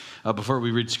Before we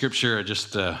read scripture,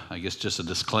 I guess just a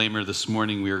disclaimer. This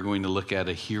morning we are going to look at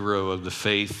a hero of the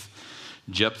faith,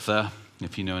 Jephthah,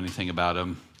 if you know anything about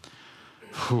him.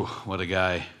 Whew, what a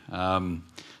guy.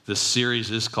 This series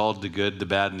is called The Good, the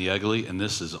Bad, and the Ugly, and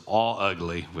this is all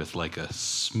ugly with like a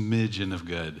smidgen of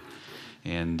good.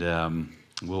 And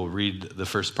we'll read the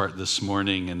first part this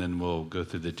morning, and then we'll go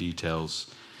through the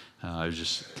details. I was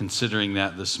just considering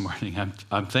that this morning.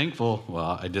 I'm thankful,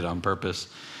 well, I did on purpose,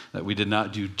 that we did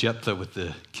not do Jephthah with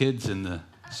the kids in the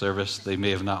service. They may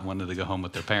have not wanted to go home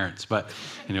with their parents. But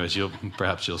anyways,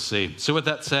 perhaps you'll see. So with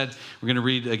that said, we're going to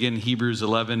read again Hebrews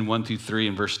 11, 1 through 3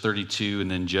 and verse 32,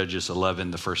 and then Judges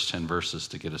 11, the first 10 verses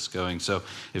to get us going. So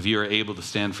if you are able to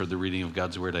stand for the reading of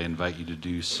God's word, I invite you to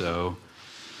do so.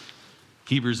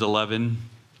 Hebrews 11,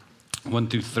 1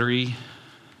 through 3,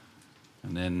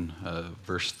 and then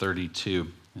verse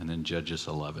 32, and then Judges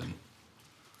 11.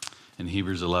 In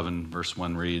Hebrews 11, verse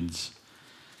 1 reads,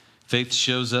 "Faith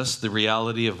shows us the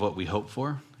reality of what we hope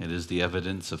for. It is the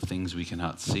evidence of things we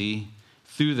cannot see.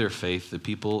 Through their faith, the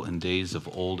people in days of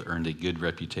old earned a good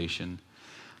reputation.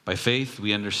 By faith,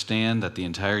 we understand that the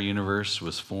entire universe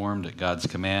was formed at God's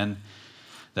command,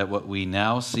 that what we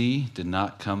now see did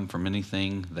not come from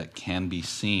anything that can be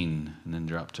seen." And then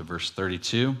drop to verse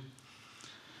 32.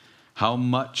 "How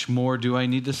much more do I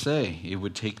need to say? It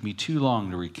would take me too long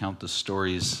to recount the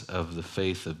stories of the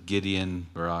faith of Gideon,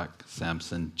 Barak,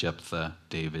 Samson, Jephthah,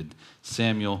 David,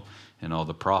 Samuel, and all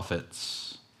the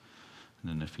prophets."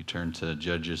 And then if you turn to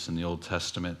Judges in the Old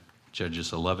Testament,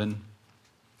 Judges 11,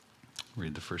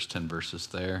 read the first 10 verses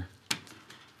there.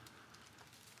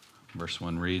 Verse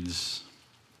 1 reads,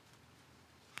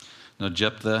 "Now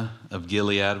Jephthah of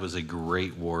Gilead was a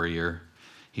great warrior.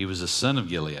 He was a son of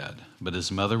Gilead, but his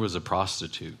mother was a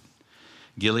prostitute.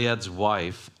 Gilead's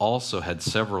wife also had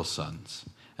several sons,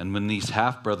 and when these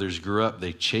half-brothers grew up,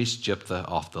 they chased Jephthah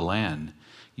off the land.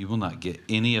 'You will not get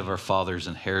any of our father's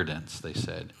inheritance,' they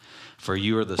said, 'for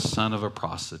you are the son of a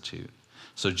prostitute.'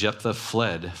 So Jephthah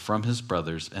fled from his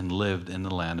brothers and lived in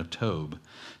the land of Tob.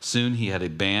 Soon he had a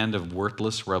band of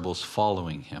worthless rebels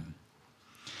following him.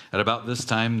 At about this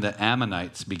time, the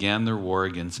Ammonites began their war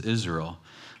against Israel.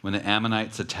 When the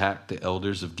Ammonites attacked, the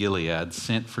elders of Gilead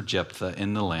sent for Jephthah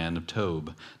in the land of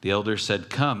Tob. The elders said,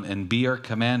 'Come and be our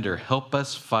commander. Help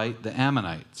us fight the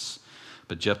Ammonites.'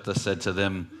 But Jephthah said to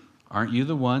them, 'Aren't you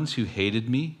the ones who hated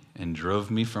me and drove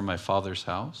me from my father's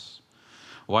house?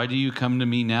 Why do you come to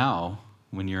me now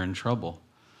when you're in trouble?'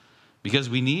 'Because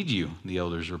we need you,' the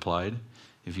elders replied.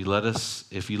 If you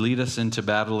lead us into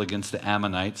battle against the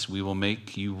Ammonites, we will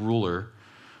make you ruler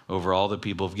over all the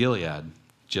people of Gilead.'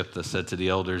 Jephthah said to the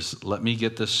elders, 'Let me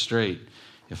get this straight.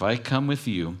 If I come with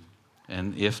you,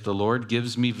 and if the Lord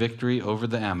gives me victory over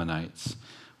the Ammonites,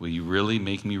 will you really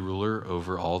make me ruler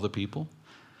over all the people?'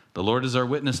 'The Lord is our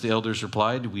witness,' the elders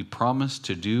replied. 'We promise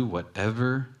to do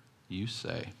whatever you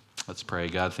say.'" Let's pray.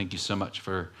 God, thank you so much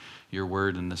for your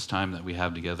word and this time that we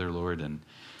have together, Lord. And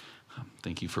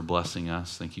thank you for blessing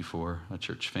us. Thank you for a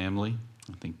church family.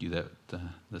 Thank you that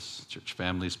this church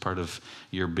family is part of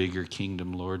your bigger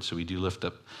kingdom, Lord. So we do lift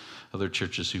up other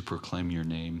churches who proclaim your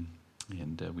name.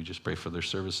 And we just pray for their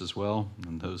service as well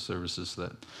and those services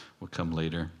that will come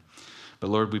later. But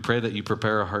Lord, we pray that you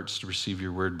prepare our hearts to receive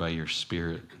your word by your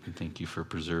Spirit. And thank you for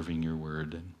preserving your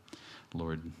word. And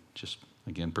Lord, just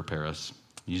again, prepare us.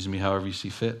 Use me however you see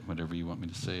fit. Whatever you want me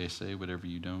to say, I say. Whatever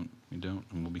you don't, we don't.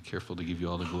 And we'll be careful to give you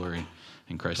all the glory.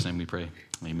 In Christ's name we pray.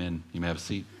 Amen. You may have a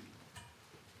seat.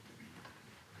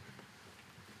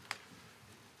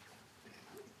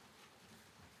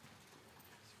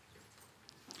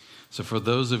 So for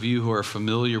those of you who are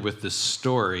familiar with this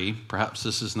story, perhaps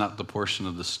this is not the portion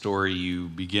of the story you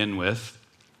begin with.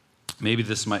 Maybe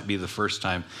this might be the first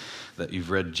time that you've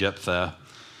read Jephthah.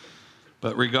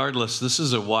 But regardless, this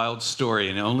is a wild story,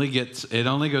 and it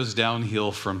only goes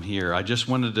downhill from here. I just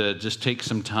wanted to take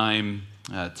some time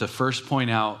to first point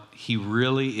out he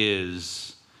really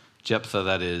is Jephthah,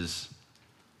 that is,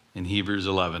 in Hebrews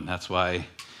 11. That's why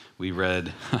we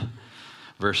read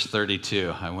verse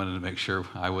 32. I wanted to make sure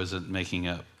I wasn't making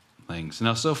up things.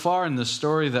 Now, so far in the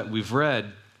story that we've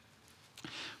read,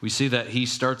 we see that he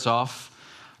starts off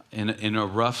in a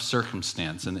rough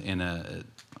circumstance, in a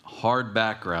hard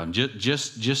background.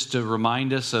 Just to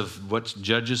remind us of what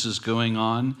Judges is going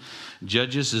on.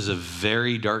 Judges is a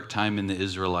very dark time in the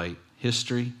Israelite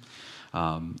history.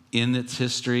 In its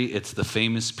history, it's the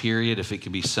famous period, if it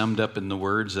can be summed up in the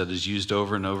words that is used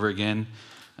over and over again,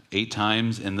 8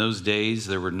 times. In those days,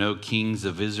 there were no kings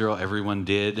of Israel. Everyone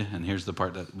did, and here's the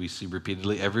part that we see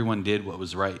repeatedly, everyone did what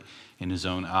was right in his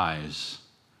own eyes.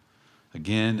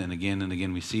 Again and again and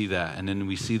again we see that. And then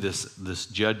we see this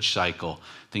judge cycle.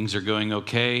 Things are going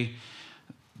okay.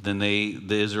 Then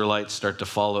the Israelites start to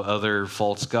follow other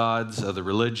false gods, other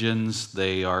religions.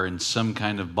 They are in some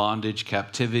kind of bondage,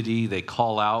 captivity. They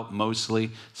call out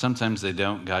mostly. Sometimes they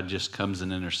don't. God just comes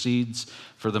and intercedes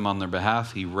for them on their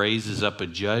behalf. He raises up a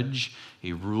judge,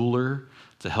 a ruler,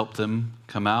 to help them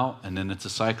come out. And then it's a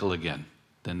cycle again.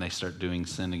 Then they start doing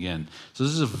sin again. So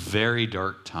this is a very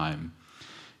dark time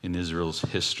in Israel's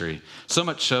history. So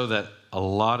much so that a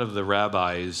lot of the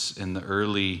rabbis in the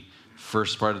early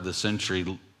first part of the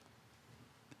century,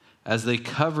 as they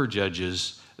cover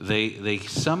Judges, they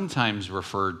sometimes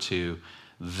referred to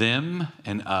them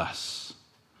and us.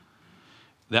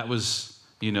 That was,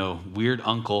 weird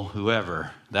uncle,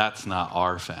 whoever. That's not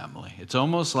our family. It's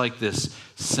almost like this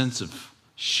sense of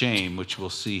shame, which we'll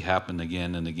see happen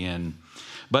again and again.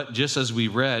 But just as we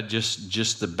read,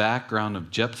 just the background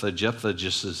of Jephthah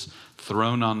just is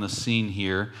thrown on the scene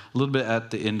here, a little bit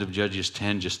at the end of Judges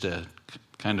 10, just to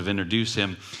kind of introduce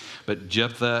him. But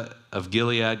Jephthah of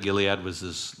Gilead was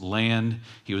his land.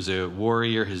 He was a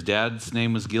warrior. His dad's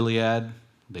name was Gilead.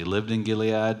 They lived in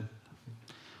Gilead.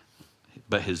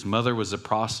 But his mother was a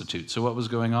prostitute. So what was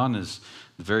going on is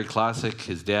very classic.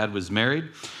 His dad was married.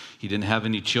 He didn't have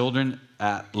any children,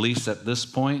 at least at this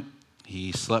point.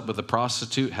 He slept with a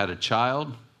prostitute, had a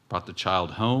child, brought the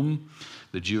child home.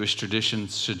 The Jewish tradition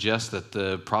suggests that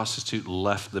the prostitute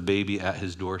left the baby at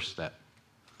his doorstep.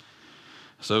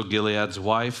 So Gilead's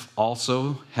wife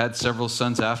also had several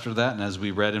sons after that. And as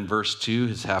we read in verse 2,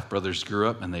 his half-brothers grew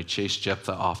up and they chased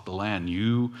Jephthah off the land.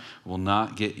 You will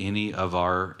not get any of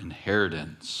our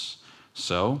inheritance.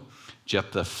 So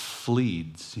Jephthah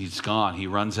flees. He's gone. He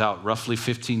runs out roughly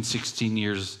 15, 16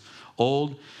 years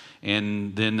old.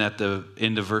 And then at the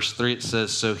end of verse 3, it says,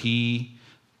 so he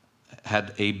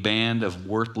had a band of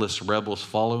worthless rebels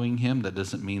following him. That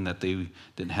doesn't mean that they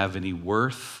didn't have any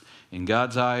worth in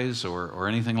God's eyes or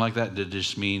anything like that. It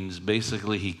just means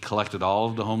basically he collected all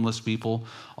of the homeless people,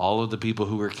 all of the people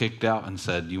who were kicked out, and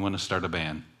said, you want to start a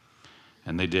band?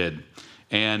 And they did.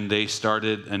 And they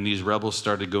started, and these rebels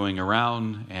started going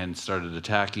around and started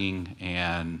attacking,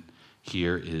 and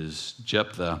here is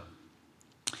Jephthah.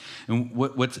 And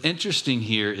what's interesting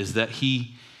here is that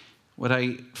what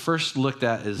I first looked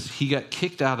at is he got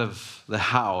kicked out of the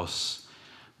house,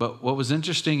 but what was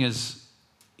interesting is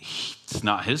it's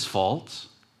not his fault.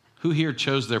 Who here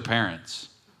chose their parents?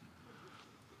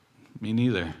 Me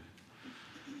neither.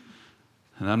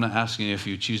 And I'm not asking you if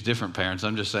you choose different parents.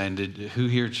 I'm just saying, who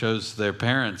here chose their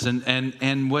parents?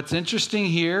 And what's interesting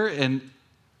here, and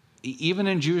even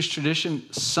in Jewish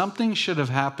tradition, something should have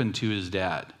happened to his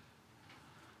dad.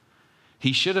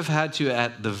 He should have had to,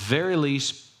 at the very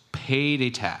least, paid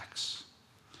a tax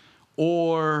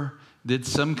or did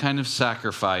some kind of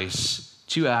sacrifice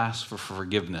to ask for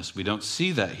forgiveness. We don't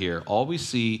see that here. All we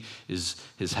see is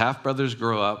his half-brothers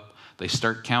grow up. They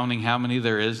start counting how many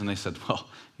there is, and they said, well,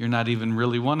 you're not even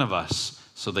really one of us.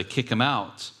 So they kick him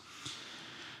out.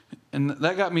 And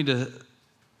that got me to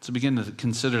begin to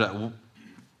consider that.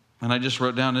 And I just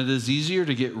wrote down, it is easier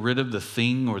to get rid of the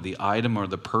thing or the item or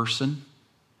the person.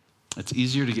 It's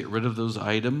easier to get rid of those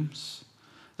items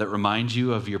that remind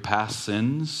you of your past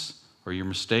sins or your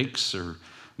mistakes or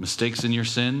mistakes in your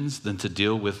sins than to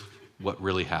deal with what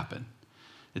really happened.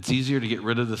 It's easier to get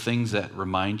rid of the things that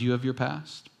remind you of your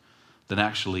past than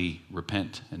actually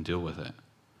repent and deal with it.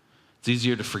 It's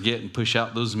easier to forget and push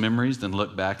out those memories than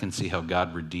look back and see how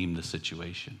God redeemed the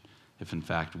situation, if in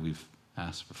fact we've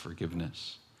asked for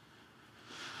forgiveness.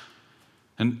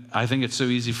 And I think it's so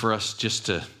easy for us just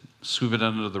to sweep it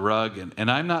under the rug. And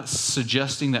I'm not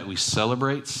suggesting that we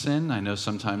celebrate sin. I know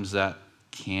sometimes that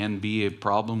can be a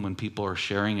problem when people are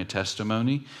sharing a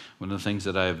testimony. One of the things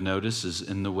that I have noticed is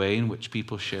in the way in which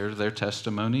people share their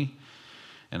testimony.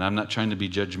 And I'm not trying to be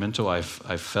judgmental.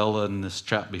 I fell in this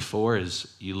trap before,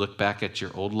 is you look back at your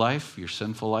old life, your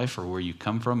sinful life, or where you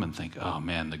come from and think, oh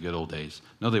man, the good old days.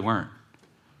 No, they weren't.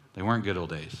 They weren't good old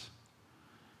days.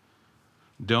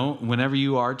 Whenever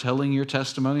you are telling your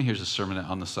testimony, here's a sermon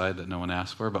on the side that no one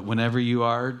asked for, but whenever you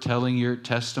are telling your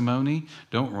testimony,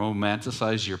 don't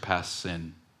romanticize your past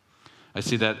sin. I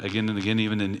see that again and again,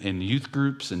 even in youth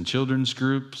groups and children's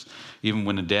groups, even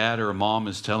when a dad or a mom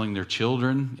is telling their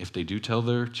children, if they do tell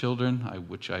their children,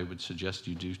 which I would suggest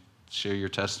you do share your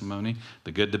testimony,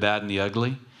 the good, the bad, and the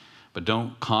ugly, but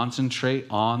don't concentrate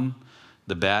on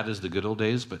the bad as the good old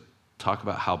days, but talk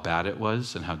about how bad it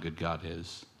was and how good God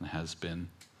is and has been.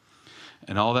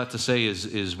 And all that to say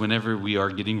is whenever we are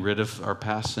getting rid of our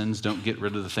past sins, don't get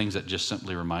rid of the things that just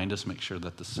simply remind us. Make sure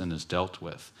that the sin is dealt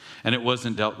with. And it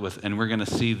wasn't dealt with. And we're going to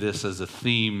see this as a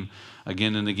theme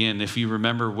again and again. If you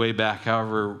remember way back,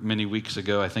 however many weeks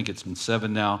ago, I think it's been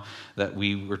 7 now, that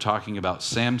we were talking about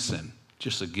Samson.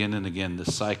 Just again and again,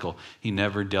 this cycle. He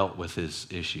never dealt with his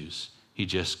issues. He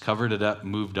just covered it up,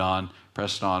 moved on,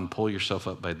 pressed on, pull yourself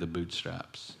up by the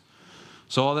bootstraps.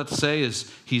 So all that to say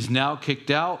is he's now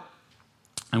kicked out.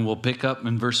 And we'll pick up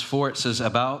in verse 4. It says, at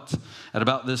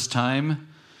about this time,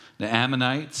 the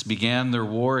Ammonites began their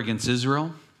war against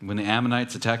Israel. When the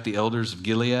Ammonites attacked the elders of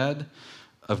Gilead,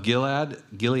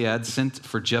 Gilead sent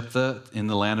for Jephthah in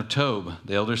the land of Tob.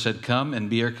 The elders said, come and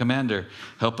be our commander.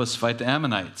 Help us fight the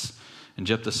Ammonites. And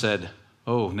Jephthah said,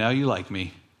 oh, now you like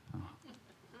me.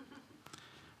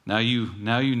 Now you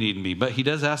need me. But he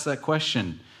does ask that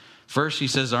question. First, he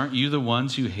says, aren't you the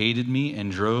ones who hated me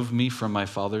and drove me from my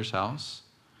father's house?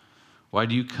 Why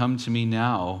do you come to me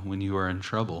now when you are in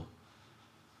trouble?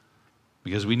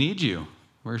 Because we need you.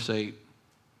 We're saying,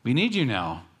 we need you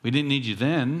now. We didn't need you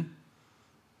then.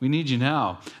 We need you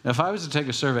now. Now, if I was to take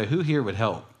a survey, who here would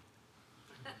help?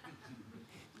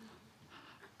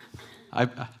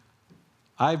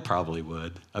 I probably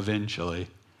would, eventually.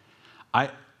 I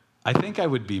think I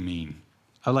would be mean.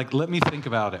 I'm like, let me think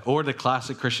about it. Or the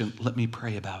classic Christian, let me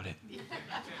pray about it.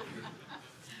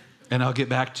 And I'll get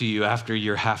back to you after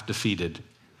you're half defeated.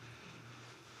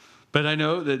 But I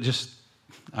know that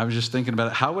I was just thinking about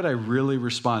it. How would I really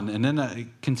respond? And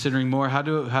then considering more, how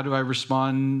do I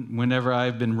respond whenever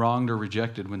I've been wronged or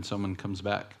rejected when someone comes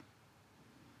back?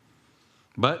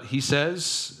 But he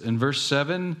says in verse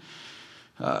 7,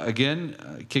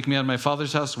 kick me out of my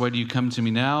father's house. Why do you come to me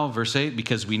now? Verse 8,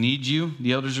 because we need you,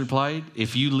 the elders replied.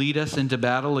 If you lead us into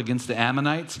battle against the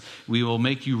Ammonites, we will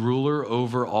make you ruler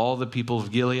over all the people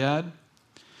of Gilead.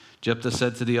 Jephthah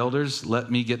said to the elders,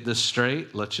 let me get this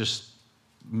straight. Let's just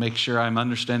make sure I'm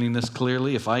understanding this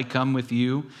clearly. If I come with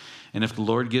you, and if the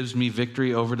Lord gives me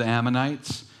victory over the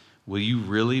Ammonites, will you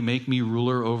really make me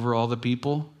ruler over all the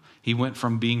people? He went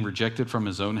from being rejected from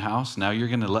his own house. Now you're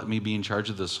going to let me be in charge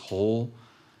of this whole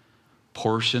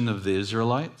portion of the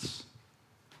Israelites?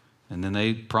 And then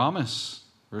they promise.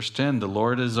 Verse 10, the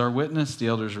Lord is our witness, the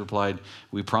elders replied.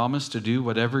 We promise to do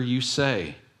whatever you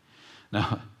say.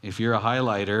 Now, if you're a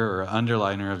highlighter or an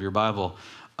underliner of your Bible,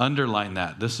 underline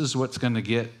that. This is what's going to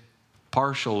get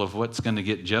partial of what's going to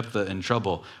get Jephthah in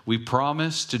trouble. We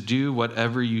promise to do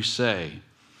whatever you say.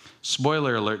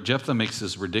 Spoiler alert, Jephthah makes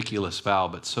this ridiculous vow,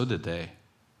 but so did they.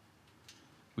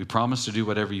 We promise to do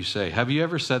whatever you say. Have you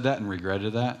ever said that and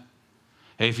regretted that?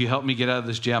 Hey, if you help me get out of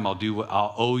this jam,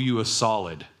 I'll owe you a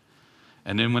solid.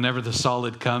 And then whenever the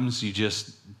solid comes, you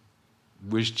just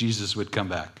wish Jesus would come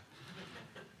back.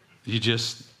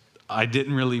 I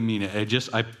didn't really mean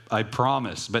it. I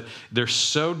promise. But they're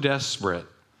so desperate.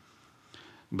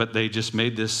 But they just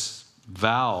made this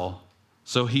vow.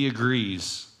 So he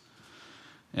agrees.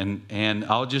 And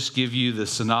I'll just give you the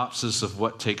synopsis of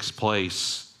what takes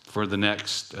place for the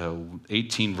next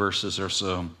 18 verses or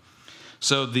so.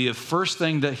 So the first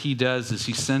thing that he does is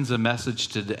he sends a message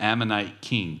to the Ammonite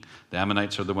king. The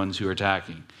Ammonites are the ones who are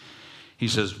attacking. He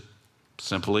says,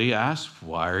 simply ask,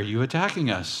 why are you attacking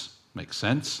us? Makes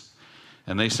sense.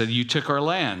 And they said, you took our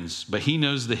lands. But he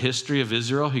knows the history of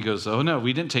Israel. He goes, oh no,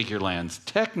 we didn't take your lands.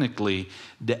 Technically,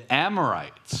 the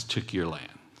Amorites took your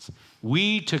lands.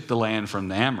 We took the land from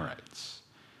the Amorites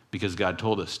because God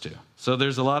told us to. So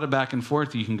there's a lot of back and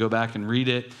forth. You can go back and read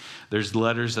it. There's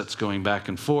letters that's going back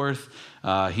and forth.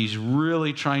 He's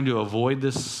really trying to avoid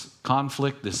this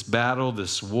conflict, this battle,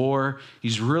 this war.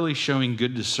 He's really showing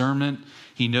good discernment.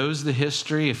 He knows the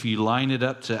history. If you line it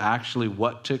up to actually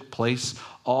what took place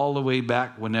all the way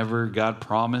back whenever God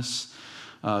promised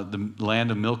the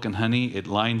land of milk and honey, it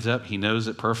lines up. He knows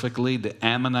it perfectly. The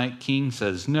Ammonite king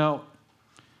says, no,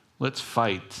 let's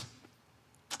fight.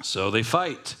 So they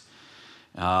fight.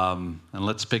 And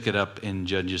let's pick it up in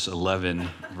Judges 11,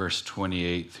 verse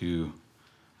 28 through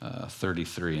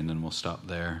 33, and then we'll stop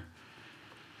there.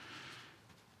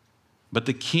 But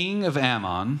the king of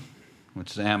Ammon,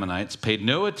 which is the Ammonites, paid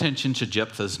no attention to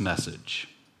Jephthah's message.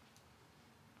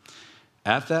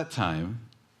 At that time,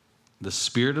 the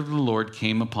Spirit of the Lord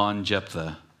came upon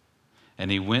Jephthah, and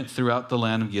he went throughout the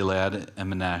land of Gilead and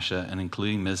Manasseh, and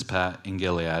including Mizpah in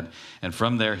Gilead. And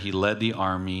from there, he led the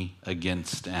army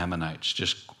against the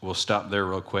Ammonites. We'll stop there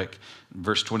real quick.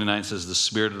 Verse 29 says, the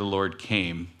Spirit of the Lord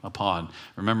came upon.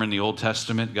 Remember in the Old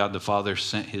Testament, God the Father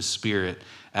sent his Spirit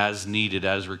as needed,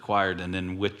 as required, and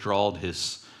then withdrew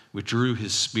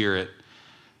his Spirit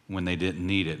when they didn't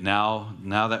need it. Now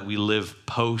that we live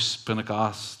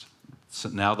post-Pentecost, So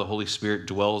now the Holy Spirit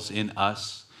dwells in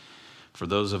us for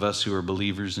those of us who are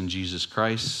believers in Jesus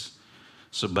Christ.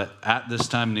 But at this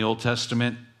time in the Old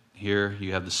Testament, here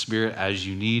you have the Spirit as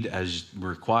you need, as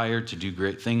required to do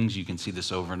great things. You can see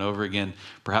this over and over again.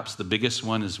 Perhaps the biggest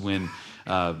one is when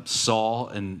Saul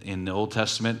in the Old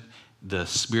Testament, the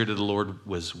Spirit of the Lord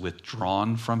was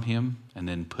withdrawn from him and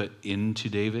then put into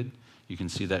David. You can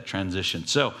see that transition.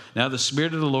 So now the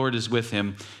Spirit of the Lord is with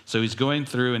him. So he's going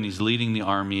through and he's leading the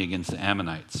army against the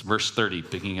Ammonites. Verse 30,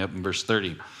 picking up in verse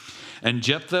 30. And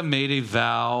Jephthah made a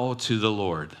vow to the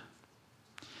Lord.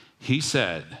 He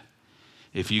said,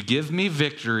 if you give me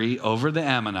victory over the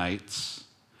Ammonites,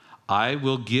 I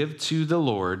will give to the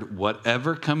Lord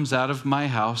whatever comes out of my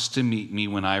house to meet me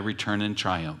when I return in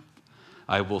triumph.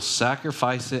 I will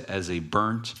sacrifice it as a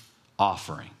burnt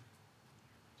offering.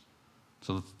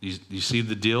 So you see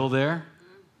the deal there?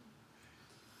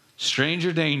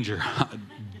 Stranger danger.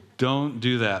 Don't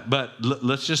do that. But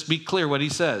let's just be clear what he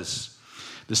says.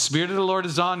 The Spirit of the Lord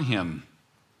is on him.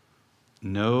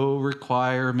 No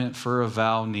requirement for a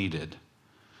vow needed.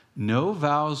 No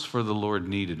vows for the Lord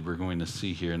needed, we're going to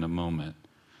see here in a moment.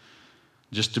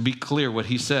 Just to be clear what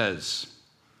he says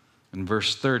in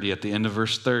verse 30, at the end of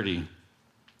verse 30.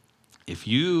 If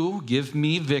you give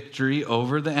me victory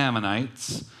over the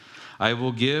Ammonites, I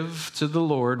will give to the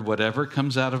Lord whatever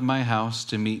comes out of my house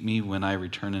to meet me when I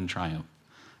return in triumph.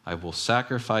 I will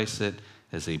sacrifice it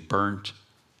as a burnt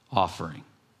offering.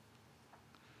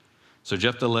 So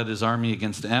Jephthah led his army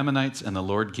against the Ammonites, and the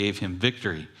Lord gave him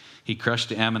victory. He crushed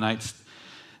the Ammonites,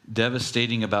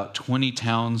 devastating about 20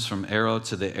 towns from Aroer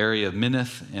to the area of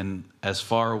Minnith and as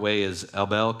far away as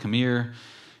Abel-Kamir.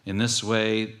 In this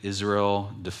way,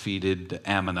 Israel defeated the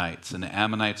Ammonites, and the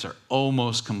Ammonites are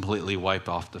almost completely wiped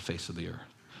off the face of the earth.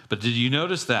 But did you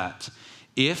notice that?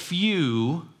 If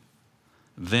you,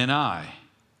 then I.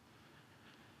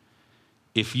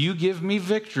 If you give me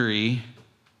victory,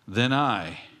 then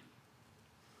I.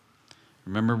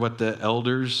 Remember what the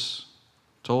elders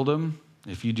told him?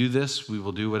 If you do this, we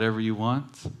will do whatever you want.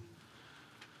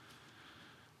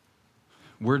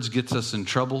 Words gets us in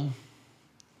trouble.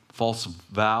 False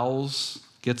vows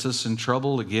gets us in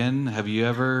trouble. Again, have you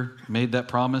ever made that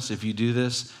promise? If you do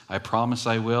this, I promise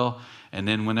I will. And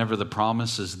then whenever the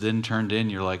promise is then turned in,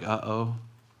 you're like, uh-oh.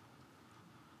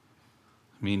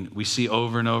 I mean, we see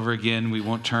over and over again. We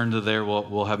won't turn to there.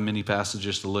 We'll have many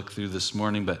passages to look through this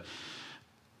morning. But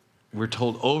we're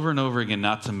told over and over again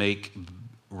not to make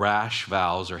rash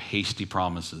vows or hasty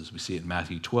promises. We see it in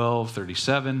Matthew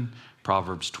 12:37,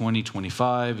 Proverbs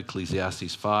 20:25,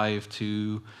 Ecclesiastes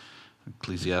 5:2,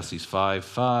 Ecclesiastes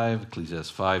 5:5,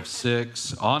 Ecclesiastes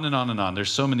 5:6, on and on and on.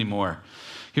 There's so many more.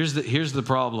 Here's the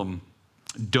problem.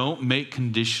 Don't make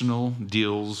conditional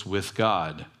deals with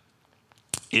God.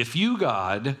 If you,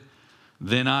 God,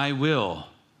 then I will.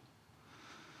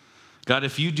 God,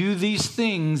 if you do these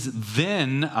things,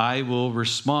 then I will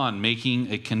respond,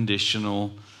 making a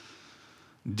conditional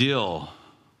deal.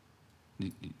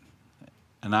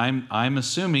 And I'm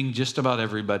assuming just about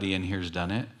everybody in here's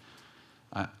done it.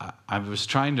 I was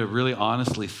trying to really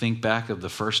honestly think back of the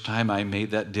first time I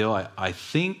made that deal. I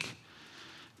think,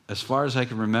 as far as I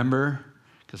can remember,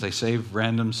 because I save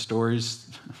random stories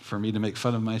for me to make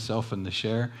fun of myself and to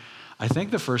share, I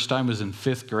think the first time was in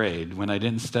 5th grade when I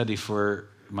didn't study for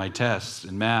my tests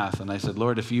in math, and I said,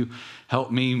 Lord, if you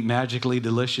help me magically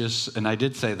delicious, and I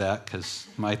did say that because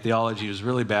my theology was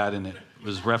really bad and it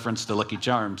was reference to Lucky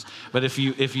Charms, but if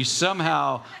you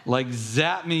somehow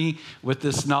zap me with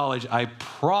this knowledge, I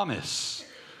promise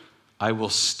I will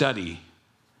study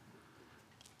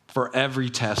for every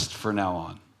test from now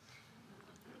on.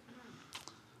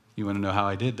 You want to know how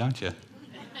I did, don't you?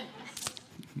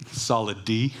 Solid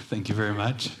D, thank you very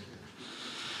much.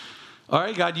 All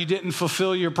right, God, you didn't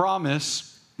fulfill your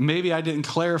promise. Maybe I didn't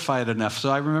clarify it enough. So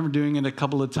I remember doing it a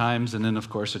couple of times. And then, of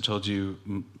course, I told you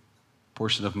a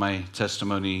portion of my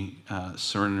testimony,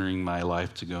 surrendering my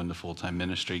life to go into full-time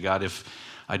ministry. God, if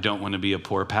I don't want to be a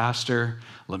poor pastor,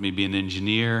 let me be an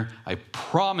engineer. I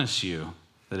promise you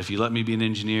that if you let me be an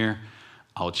engineer,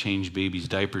 I'll change babies'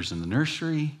 diapers in the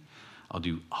nursery. I'll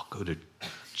go to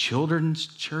children's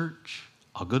church.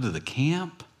 I'll go to the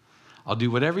camp. I'll do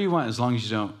whatever you want as long as you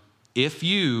don't. If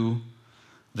you,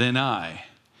 then I.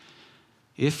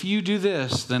 If you do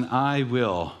this, then I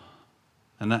will.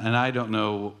 And I don't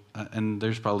know, and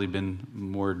there's probably been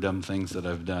more dumb things that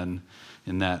I've done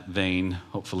in that vein,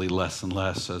 hopefully less and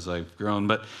less as I've grown.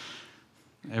 But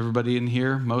Everybody in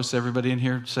here, most everybody in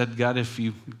here said, God, if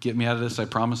you get me out of this, I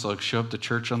promise I'll show up to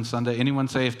church on Sunday. Anyone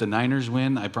say, if the Niners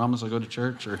win, I promise I'll go to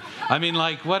church? Or,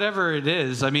 whatever it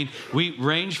is. We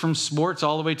range from sports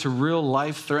all the way to real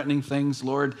life-threatening things.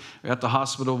 Lord, we're at the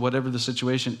hospital, whatever the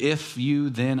situation. If you,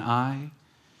 then I.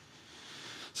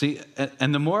 See,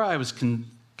 and the more I was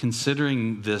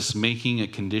considering this making a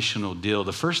conditional deal,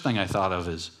 the first thing I thought of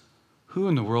is, who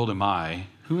in the world am I?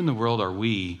 Who in the world are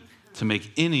we to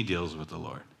make any deals with the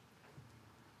Lord?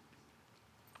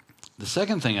 The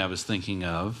second thing I was thinking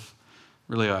of,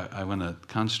 really I want to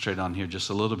concentrate on here just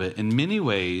a little bit. In many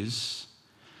ways,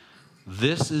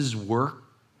 this is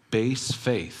work-based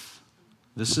faith.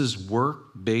 This is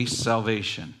work-based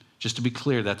salvation. Just to be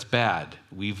clear, that's bad.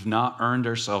 We've not earned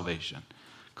our salvation.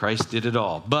 Christ did it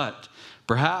all. But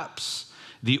perhaps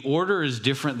the order is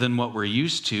different than what we're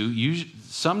used to.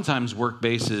 Sometimes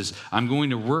work-based is, I'm going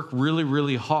to work really,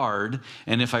 really hard,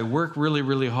 and if I work really,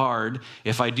 really hard,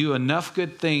 if I do enough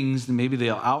good things, then maybe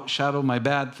they'll outshadow my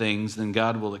bad things, then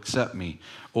God will accept me.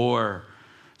 Or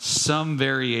some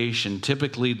variation.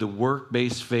 Typically, the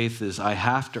work-based faith is, I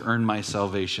have to earn my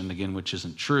salvation, again, which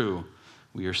isn't true.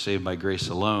 We are saved by grace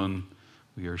alone.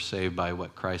 We are saved by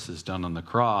what Christ has done on the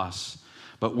cross.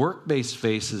 But work-based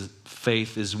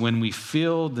faith is when we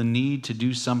feel the need to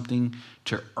do something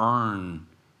to earn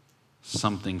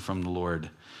something from the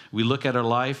Lord. We look at our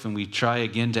life and we try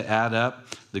again to add up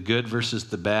the good versus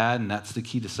the bad, and that's the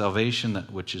key to salvation,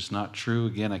 which is not true.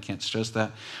 Again, I can't stress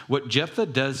that. What Jephthah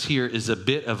does here is a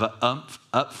bit of an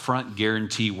upfront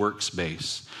guarantee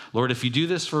workspace. Lord, if you do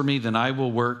this for me, then I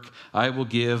will work, I will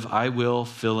give, I will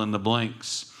fill in the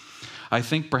blanks. I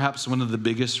think perhaps one of the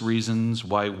biggest reasons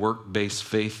why work-based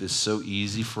faith is so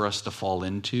easy for us to fall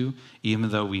into,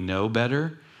 even though we know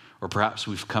better, or perhaps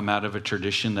we've come out of a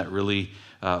tradition that really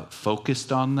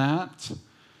focused on that.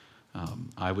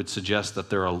 I would suggest that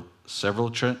there are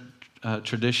several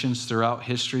traditions throughout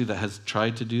history that has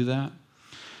tried to do that.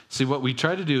 See, what we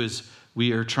try to do is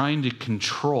we are trying to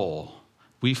control.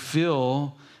 We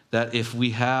feel that if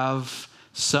we have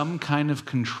some kind of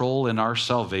control in our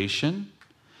salvation,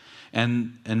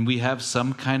 and we have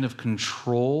some kind of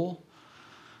control,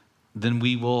 then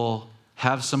we will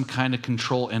have some kind of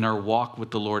control in our walk with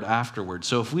the Lord afterward.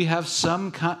 So if we have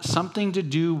something to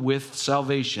do with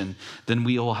salvation, then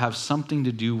we will have something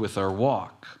to do with our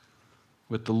walk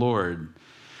with the Lord.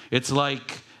 It's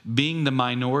like being the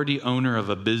minority owner of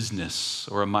a business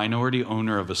or a minority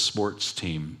owner of a sports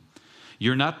team.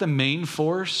 You're not the main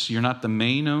force. You're not the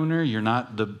main owner. You're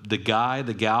not the guy,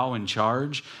 the gal in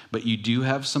charge, but you do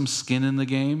have some skin in the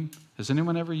game. Has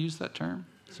anyone ever used that term?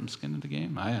 Some skin in the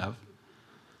game? I have.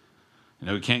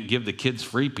 We can't give the kids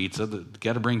free pizza.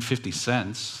 Got to bring 50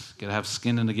 cents. Got to have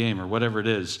skin in the game or whatever it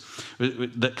is.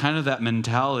 That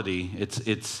mentality, it's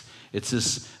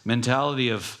this mentality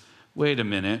of, wait a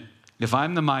minute, if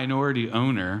I'm the minority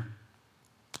owner,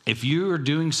 if you are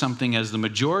doing something as the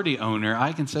majority owner,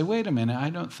 I can say, wait a minute, I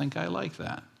don't think I like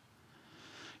that.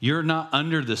 You're not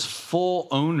under this full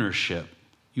ownership.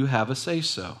 You have a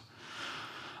say-so.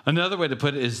 Another way to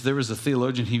put it is there was a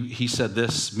theologian, he said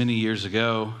this many years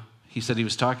ago. He said he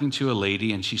was talking to a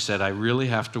lady, and she said, I really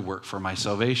have to work for my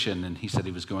salvation. And he said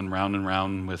he was going round and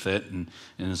round with it, and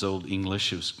in his old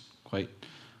English, it was quite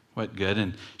good.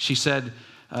 And she said,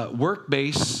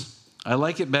 work-based, I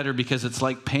like it better because it's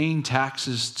like paying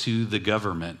taxes to the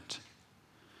government.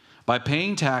 By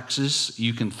paying taxes,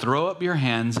 you can throw up your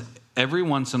hands every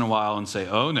once in a while and say,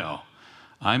 oh no,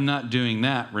 I'm not doing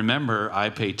that. Remember,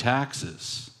 I pay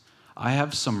taxes. I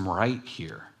have some right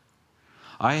here.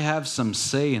 I have some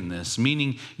say in this,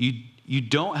 meaning you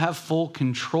don't have full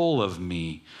control of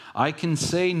me. I can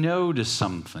say no to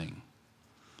something.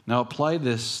 Now apply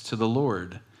this to the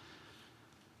Lord.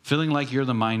 Feeling like you're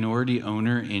the minority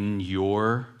owner in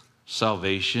your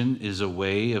salvation is a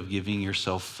way of giving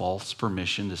yourself false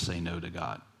permission to say no to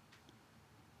God.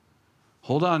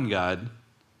 Hold on, God.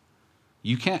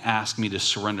 You can't ask me to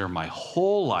surrender my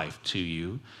whole life to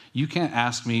you. You can't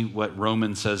ask me what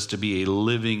Romans says to be a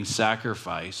living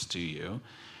sacrifice to you.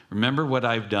 Remember what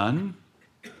I've done?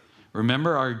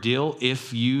 Remember our deal,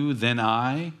 if you, then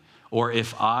I, or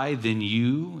if I, then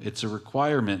you. It's a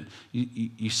requirement.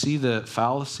 You see the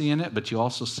fallacy in it, but you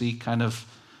also see kind of,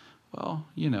 well,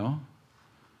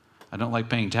 I don't like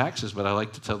paying taxes, but I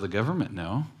like to tell the government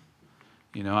no.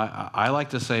 I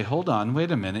like to say, hold on,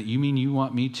 wait a minute. You mean you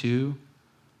want me to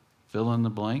fill in the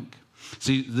blank?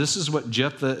 See, this is what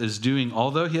Jephthah is doing.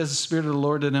 Although he has the Spirit of the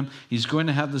Lord in him, he's going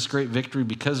to have this great victory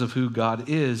because of who God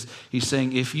is. He's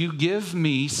saying, if you give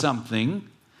me something,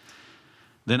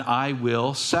 then I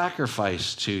will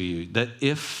sacrifice to you. That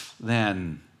if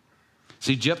then.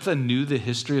 See, Jephthah knew the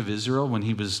history of Israel when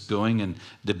he was going and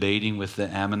debating with the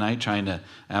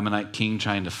Ammonite king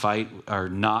trying to fight or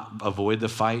not avoid the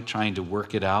fight, trying to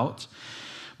work it out.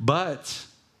 But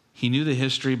he knew the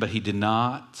history, but he did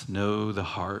not know the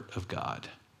heart of God.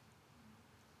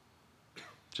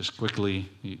 Just quickly,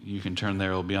 you can turn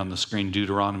there. It'll be on the screen.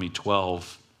 Deuteronomy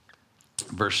 12,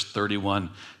 verse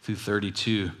 31 through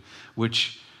 32,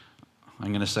 which I'm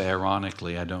going to say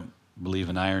ironically, I don't believe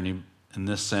in irony in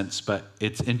this sense, but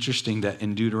it's interesting that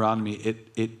in Deuteronomy,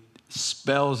 it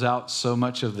spells out so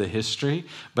much of the history,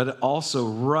 but also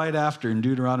right after in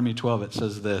Deuteronomy 12, it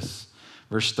says this,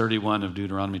 verse 31 of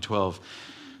Deuteronomy 12.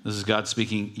 This is God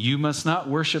speaking. You must not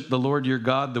worship the Lord your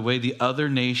God the way the other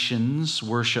nations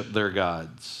worship their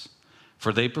gods,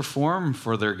 for they perform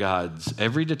for their gods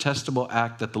every detestable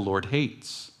act that the Lord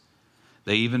hates.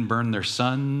 They even burn their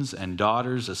sons and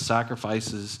daughters as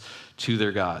sacrifices to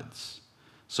their gods.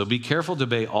 So be careful to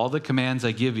obey all the commands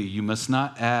I give you. You must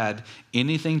not add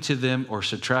anything to them or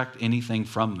subtract anything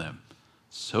from them.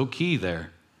 So key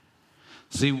there.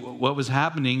 See, what was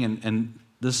happening, and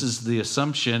this is the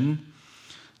assumption,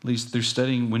 at least through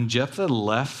studying, when Jephthah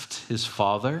left his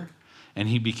father and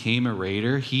he became a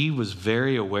raider, he was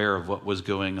very aware of what was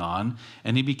going on,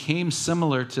 and he became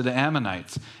similar to the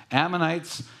Ammonites.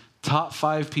 Ammonites, top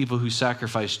 5 people who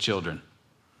sacrifice children.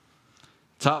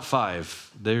 Top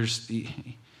 5.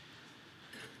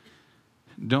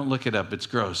 Don't look it up, it's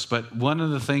gross. But one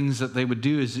of the things that they would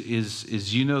do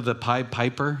is you know the Pied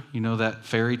Piper? You know that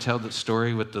fairy tale, that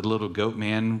story with the little goat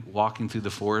man walking through the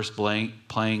forest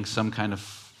playing some kind of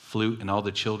flute and all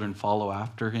the children follow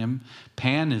after him?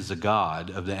 Pan is a god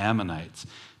of the Ammonites.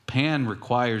 Pan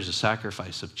requires a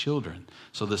sacrifice of children.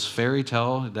 So this fairy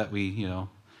tale that we,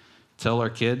 tell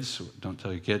our kids, don't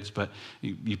tell your kids, but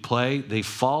you play, they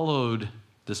followed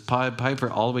this Pied Piper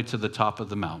all the way to the top of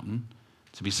the mountain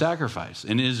to be sacrificed.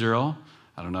 In Israel,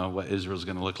 I don't know what Israel's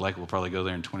going to look like. We'll probably go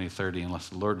there in 2030 unless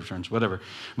the Lord returns, whatever.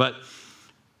 But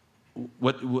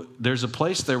there's a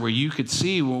place there where you could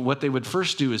see what they would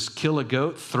first do is kill a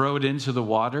goat, throw it into the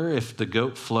water. If the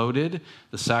goat floated,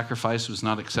 the sacrifice was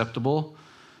not acceptable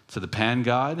to the Pan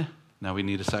god. Now we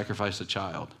need to sacrifice a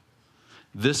child.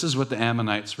 This is what the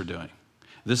Ammonites were doing.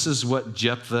 This is what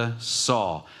Jephthah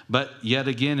saw. But yet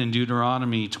again in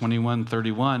Deuteronomy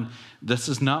 21:31, this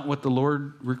is not what the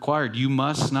Lord required. You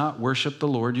must not worship the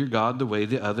Lord your God the way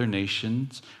the other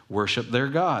nations worship their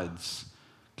gods.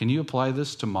 Can you apply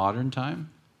this to modern time?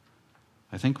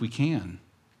 I think we can.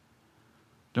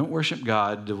 Don't worship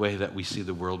God the way that we see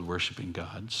the world worshiping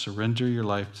God. Surrender your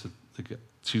life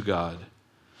to God.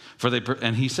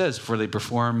 And he says, for they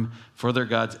perform for their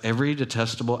gods every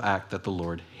detestable act that the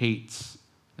Lord hates.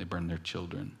 They burn their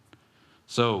children.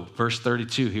 So, verse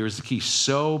 32, here's the key.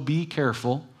 So be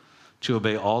careful to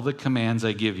obey all the commands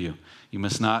I give you. You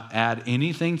must not add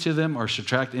anything to them or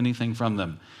subtract anything from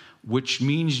them, which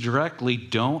means directly,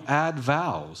 don't add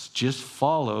vows. Just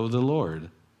follow the Lord.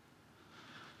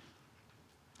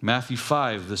 Matthew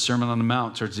 5, the Sermon on the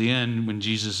Mount, towards the end, when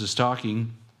Jesus is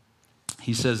talking,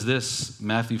 he says this,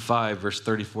 Matthew 5, verse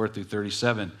 34 through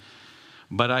 37.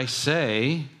 But I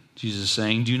say, Jesus is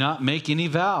saying, do not make any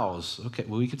vows. Okay,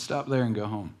 well, we could stop there and go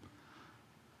home.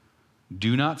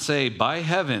 Do not say, by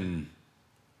heaven,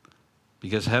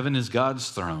 because heaven is God's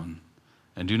throne.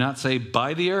 And do not say,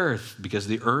 by the earth, because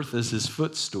the earth is his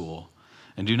footstool.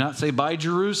 And do not say, by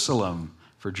Jerusalem,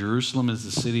 for Jerusalem is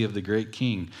the city of the great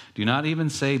king. Do not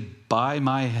even say, by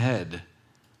my head,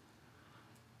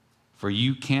 for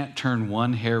you can't turn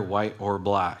one hair white or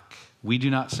black. We do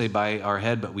not say by our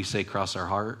head, but we say cross our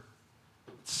heart.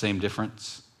 Same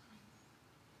difference.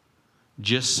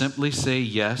 Just simply say,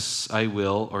 yes, I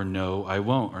will, or no, I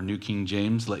won't. Or New King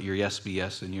James, let your yes be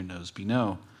yes and your no's be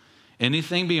no.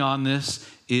 Anything beyond this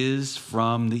is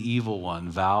from the evil one.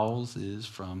 Vows is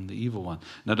from the evil one.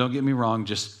 Now, don't get me wrong,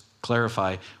 just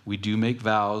clarify, we do make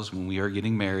vows when we are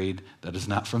getting married. That is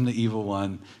not from the evil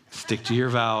one. Stick to your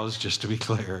vows, just to be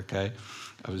clear, okay?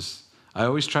 I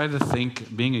always try to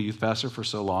think, being a youth pastor for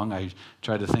so long, I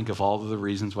try to think of all of the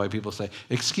reasons why people say,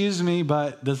 excuse me,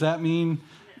 but does that mean?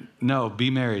 No, be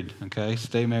married, okay?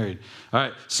 Stay married. All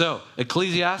right, so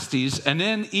Ecclesiastes, and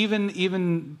then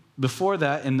even before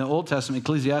that, in the Old Testament,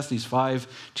 Ecclesiastes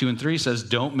 5:2-3 says,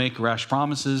 don't make rash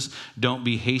promises. Don't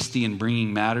be hasty in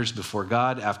bringing matters before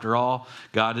God. After all,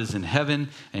 God is in heaven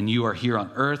and you are here on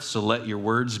earth, so let your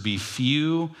words be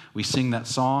few. We sing that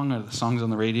song, or the songs on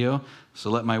the radio. So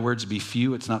let my words be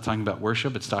few. It's not talking about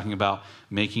worship. It's talking about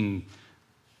making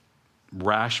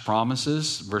rash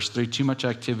promises. Verse 3, too much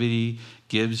activity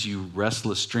gives you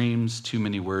restless dreams. Too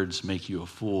many words make you a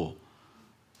fool.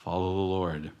 Follow the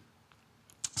Lord.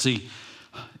 See,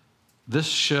 This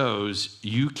shows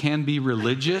you can be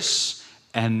religious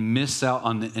and miss out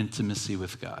on the intimacy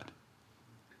with God.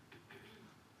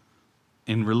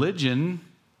 In religion,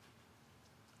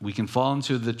 we can fall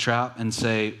into the trap and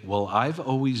say, well, I've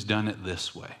always done it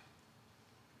this way.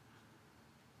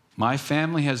 My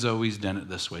family has always done it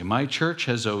this way. My church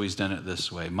has always done it this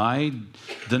way. My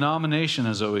denomination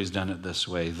has always done it this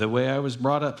way. The way I was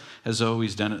brought up has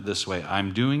always done it this way.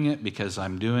 I'm doing it because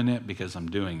I'm doing it because I'm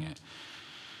doing it.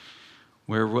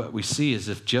 Where what we see is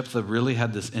if Jephthah really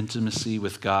had this intimacy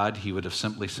with God, he would have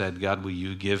simply said, God, will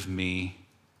you give me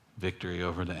victory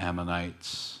over the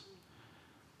Ammonites?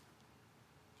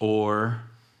 Or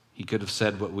he could have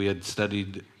said what we had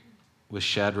studied with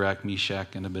Shadrach,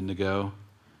 Meshach, and Abednego,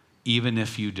 even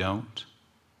if you don't.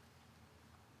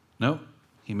 Nope.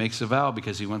 He makes a vow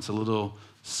because he wants a little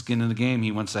skin in the game.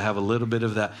 He wants to have a little bit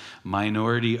of that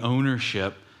minority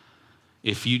ownership.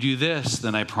 If you do this,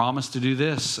 then I promise to do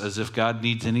this, as if God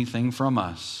needs anything from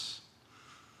us.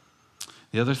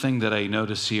 The other thing that I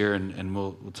notice here, and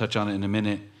we'll touch on it in a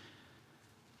minute,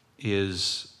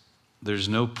 is there's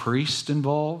no priest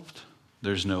involved.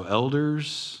 There's no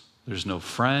elders. There's no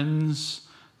friends.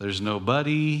 There's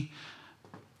nobody.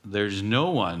 There's no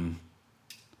one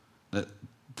that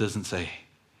doesn't say,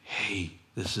 hey,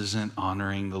 this isn't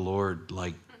honoring the Lord.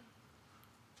 Like,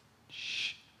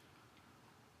 shh.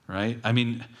 Right? I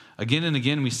mean, again and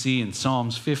again we see in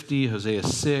Psalms 50, Hosea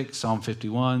 6, Psalm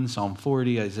 51, Psalm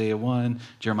 40, Isaiah 1,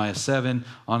 Jeremiah 7,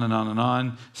 on and on and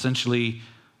on. Essentially,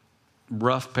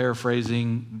 rough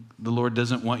paraphrasing, the Lord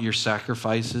doesn't want your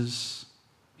sacrifices.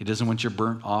 He doesn't want your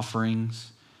burnt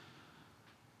offerings.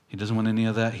 He doesn't want any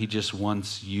of that. He just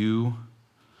wants you.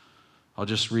 I'll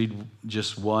just read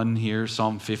just one here,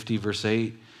 Psalm 50, verse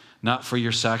 8. Not for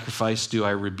your sacrifice do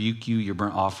I rebuke you. Your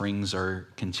burnt offerings are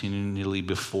continually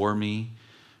before me.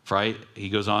 He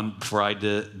goes on, for I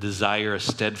desire a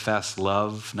steadfast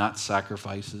love, not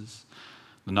sacrifices.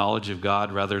 The knowledge of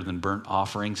God rather than burnt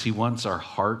offerings. He wants our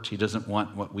heart. He doesn't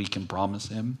want what we can promise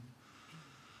him.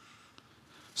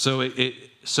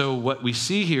 So what we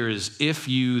see here is if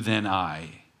you, then I.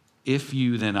 If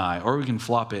you, then I. Or we can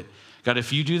flop it. God,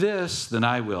 if you do this, then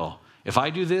I will. If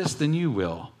I do this, then you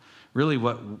will. Really,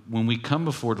 when we come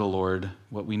before the Lord,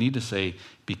 what we need to say,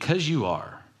 because you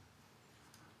are,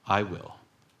 I will.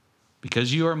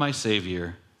 Because you are my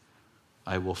Savior,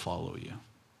 I will follow you.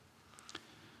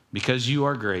 Because you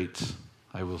are great,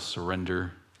 I will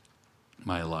surrender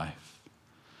my life.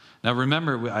 Now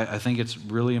remember, I think it's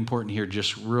really important here,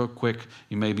 just real quick,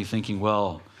 you may be thinking,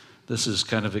 well, this is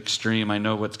kind of extreme. I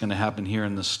know what's going to happen here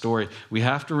in the story. We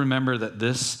have to remember that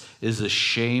this is a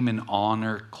shame and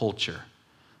honor culture.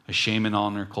 A shame and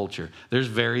honor culture. There's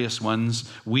various ones.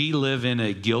 We live in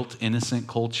a guilt-innocent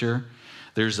culture.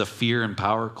 There's a fear and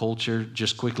power culture.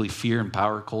 Just quickly, fear and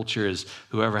power culture is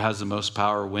whoever has the most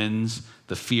power wins.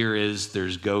 The fear is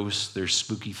there's ghosts, there's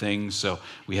spooky things, so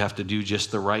we have to do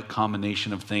just the right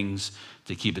combination of things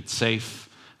to keep it safe.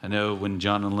 I know when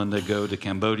John and Linda go to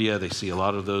Cambodia, they see a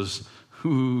lot of those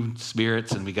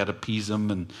spirits, and we got to appease them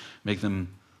and make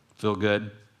them feel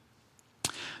good.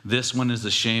 This one is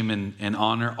the shame and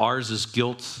honor. Ours is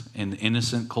guilt and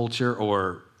innocent culture,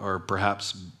 or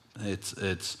perhaps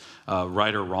it's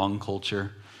right or wrong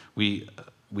culture. We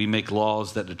make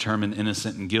laws that determine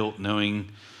innocent and guilt,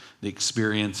 knowing the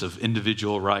experience of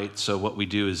individual right. So what we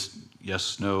do is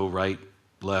yes, no, right,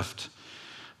 left.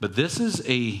 But this is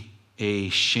a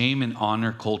shame and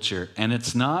honor culture, and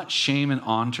it's not shame and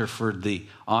honor for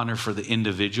the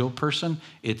individual person.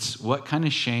 It's what kind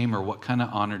of shame or what kind of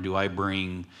honor do I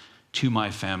bring to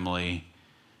my family,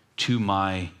 to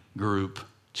my group,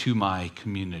 to my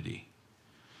community.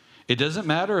 It doesn't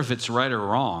matter if it's right or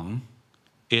wrong.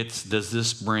 It's, does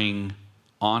this bring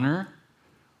honor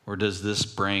or does this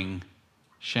bring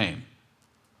shame?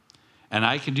 And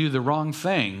I can do the wrong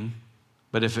thing,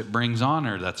 but if it brings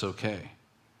honor, that's okay.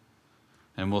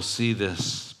 And we'll see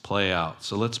this play out.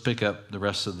 So let's pick up the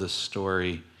rest of this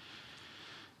story,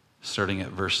 starting at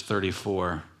verse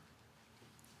 34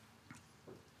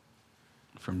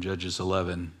 from Judges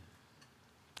 11.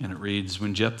 And it reads,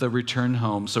 when Jephthah returned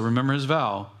home, so remember his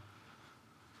vow,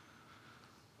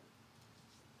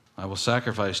 I will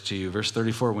sacrifice to you. Verse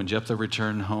 34, when Jephthah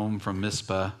returned home from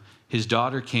Mizpah, his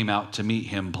daughter came out to meet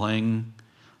him, playing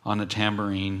on a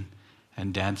tambourine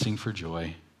and dancing for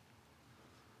joy.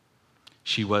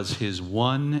 She was his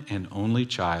one and only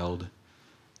child.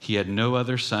 He had no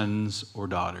other sons or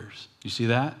daughters. You see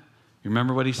that? You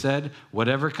remember what he said?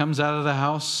 Whatever comes out of the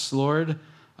house, Lord,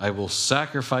 I will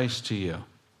sacrifice to you.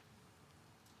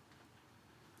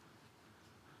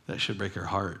 That should break her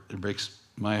heart. It breaks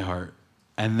my heart.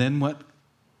 And then what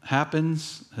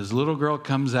happens. His little girl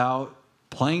comes out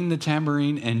playing the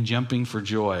tambourine and jumping for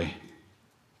joy.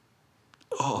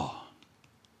 Oh.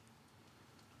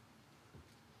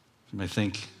 You may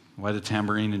think, why the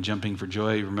tambourine and jumping for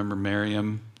joy? Remember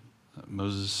Miriam,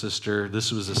 Moses' sister?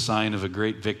 This was a sign of a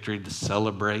great victory to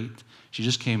celebrate. She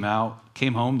just came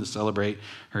home to celebrate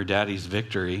her daddy's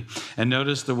victory. And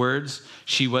notice the words,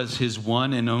 she was his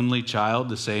one and only child,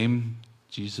 the same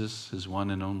Jesus, his one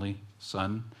and only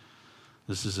son.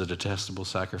 This is a detestable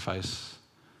sacrifice.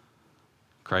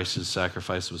 Christ's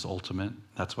sacrifice was ultimate.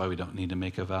 That's why we don't need to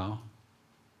make a vow.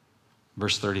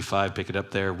 Verse 35, pick it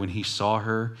up there. When he saw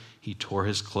her, he tore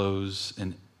his clothes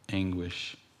in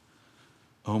anguish.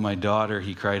 Oh, my daughter,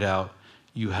 he cried out,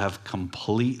 you have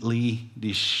completely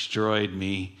destroyed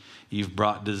me. You've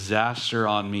brought disaster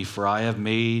on me, for I have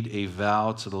made a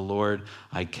vow to the Lord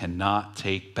I cannot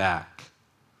take back.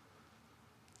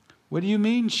 What do you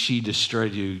mean she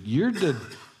destroyed you? You're the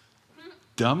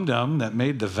dum-dum that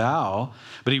made the vow.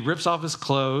 But he rips off his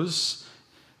clothes.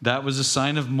 That was a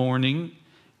sign of mourning.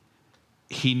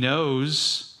 He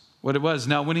knows what it was.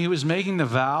 Now, when he was making the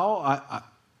vow,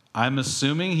 I'm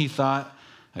assuming he thought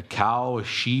a cow, a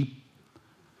sheep,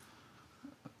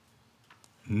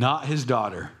 not his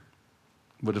daughter,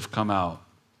 would have come out.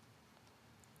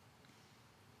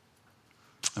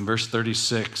 In verse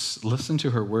 36, listen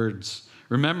to her words.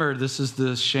 Remember, this is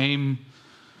the shame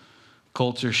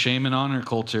culture, shame and honor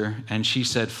culture. And she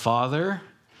said, Father,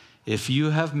 if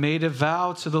you have made a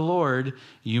vow to the Lord,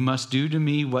 you must do to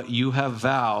me what you have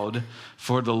vowed,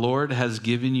 for the Lord has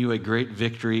given you a great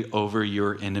victory over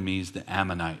your enemies, the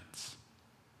Ammonites.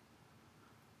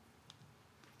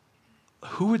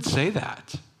 Who would say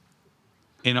that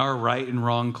in our right and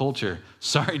wrong culture?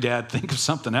 Sorry, Dad, think of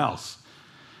something else.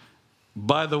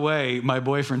 By the way, my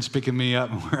boyfriend's picking me up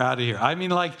and we're out of here. I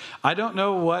mean, I don't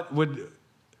know what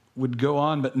would go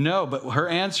on, but her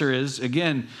answer is,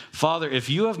 again, Father, if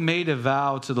you have made a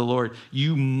vow to the Lord,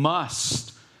 you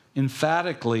must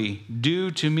emphatically do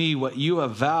to me what you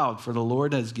have vowed, for the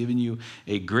Lord has given you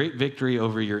a great victory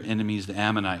over your enemies, the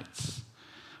Ammonites.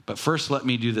 But first, let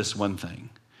me do this one thing.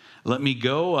 Let me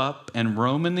go up and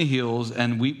roam in the hills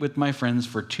and weep with my friends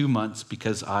for 2 months,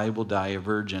 because I will die a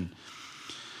virgin.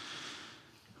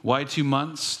 Why 2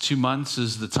 months? 2 months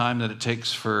is the time that it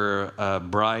takes for a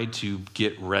bride to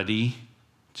get ready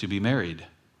to be married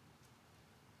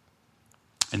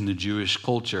in the Jewish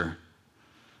culture.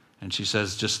 And she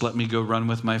says, just let me go run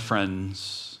with my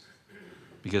friends,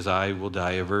 because I will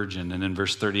die a virgin. And in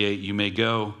verse 38, you may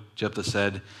go, Jephthah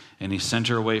said, and he sent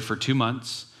her away for 2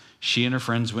 months. She and her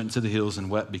friends went to the hills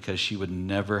and wept because she would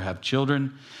never have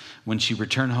children. When she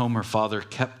returned home, her father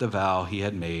kept the vow he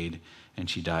had made, and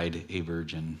she died a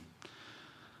virgin.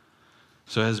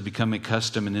 So it has become a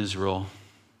custom in Israel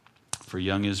for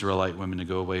young Israelite women to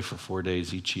go away for 4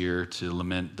 days each year to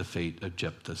lament the fate of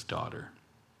Jephthah's daughter.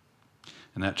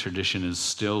 And that tradition is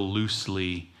still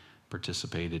loosely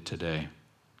participated today.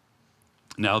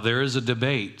 Now, there is a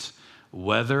debate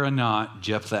whether or not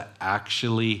Jephthah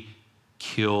actually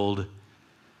killed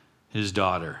his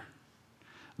daughter.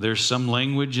 There's some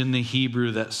language in the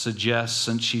Hebrew that suggests,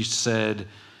 since she said,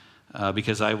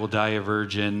 because I will die a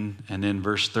virgin, and in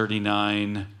verse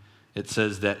 39, it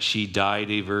says that she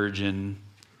died a virgin,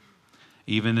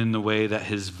 even in the way that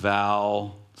his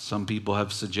vow, some people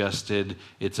have suggested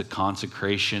it's a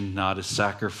consecration, not a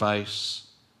sacrifice.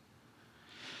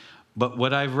 But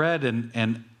what I've read,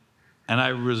 and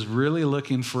I was really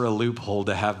looking for a loophole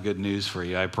to have good news for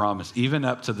you, I promise. Even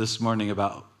up to this morning,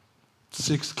 about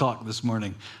 6 o'clock this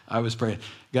morning, I was praying,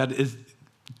 God,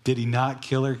 did he not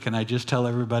kill her? Can I just tell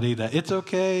everybody that it's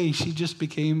okay? She just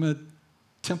became a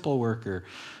temple worker.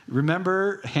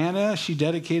 Remember Hannah? She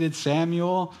dedicated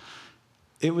Samuel.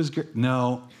 It was great.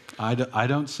 No, I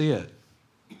don't see it.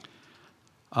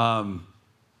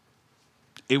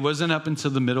 It wasn't up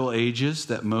until the Middle Ages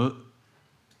that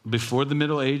before the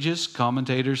Middle Ages,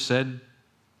 commentators said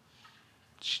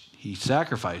he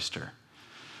sacrificed her.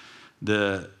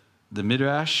 The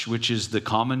Midrash, which is the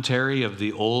commentary of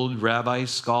the old rabbi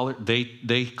scholar,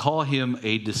 they call him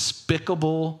a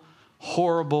despicable,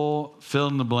 horrible,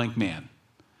 fill-in-the-blank man.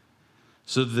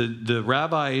 So the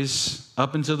rabbis,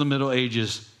 up until the Middle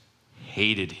Ages,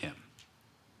 hated him.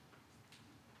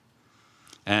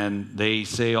 And they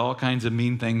say all kinds of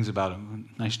mean things about him.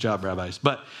 Nice job, rabbis.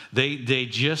 But they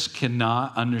just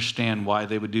cannot understand why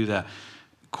they would do that.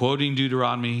 Quoting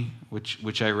Deuteronomy,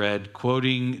 which I read,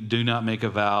 quoting do not make a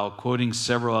vow, quoting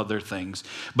several other things.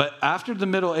 But after the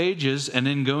Middle Ages, and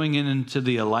then going into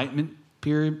the Enlightenment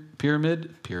period,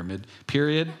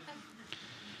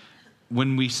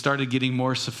 when we started getting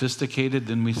more sophisticated,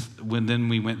 then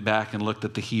we went back and looked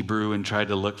at the Hebrew and tried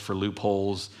to look for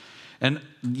loopholes. And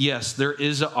yes, there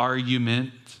is an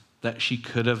argument that she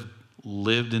could have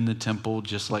lived in the temple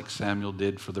just like Samuel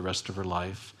did for the rest of her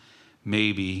life.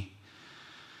 Maybe.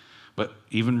 But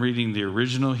even reading the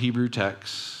original Hebrew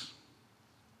text,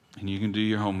 and you can do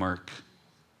your homework,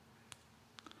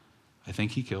 I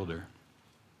think he killed her.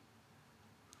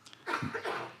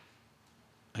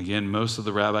 Again, most of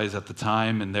the rabbis at the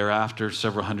time and thereafter,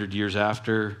 several hundred years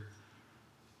after,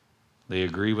 they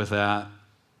agree with that.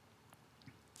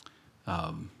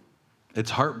 It's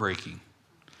heartbreaking.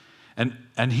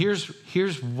 And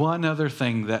here's one other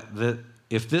thing that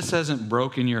if this hasn't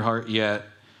broken your heart yet,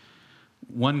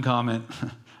 one comment,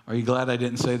 are you glad I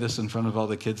didn't say this in front of all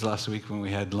the kids last week when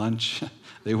we had lunch?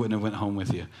 They wouldn't have went home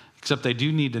with you. Except they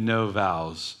do need to know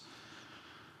vows.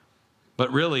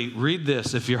 But really, read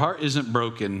this. If your heart isn't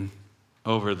broken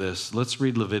over this, let's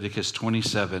read Leviticus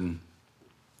 27.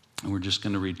 And we're just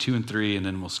going to read 2 and 3, and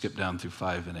then we'll skip down through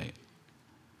 5 and 8.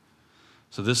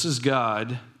 So this is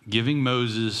God giving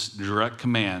Moses direct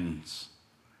commands.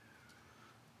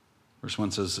 Verse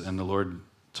 1 says, and the Lord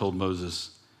told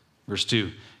Moses, verse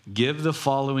 2, give the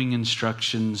following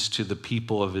instructions to the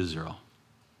people of Israel.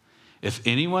 If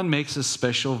anyone makes a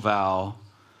special vow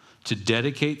to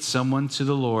dedicate someone to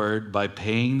the Lord by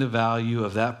paying the value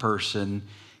of that person,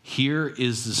 here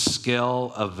is the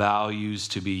scale of values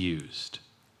to be used.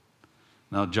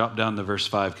 Now drop down to verse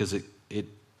 5 because it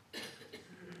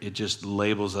just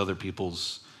labels other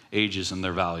people's ages and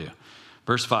their value.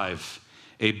 Verse 5,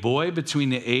 a boy between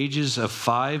the ages of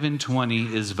 5 and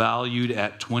 20 is valued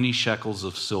at 20 shekels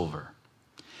of silver.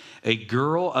 A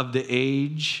girl of that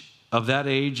age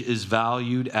is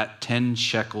valued at 10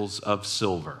 shekels of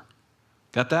silver.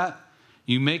 Got that?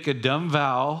 You make a dumb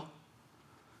vow,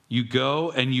 you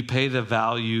go and you pay the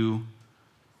value.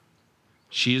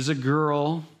 She is a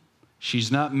girl,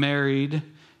 she's not married.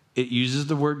 It uses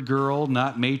the word girl,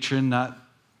 not matron, not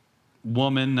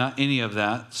woman, not any of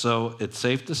that. So it's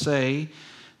safe to say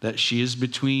that she is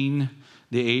between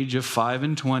the age of 5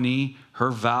 and 20. Her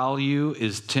value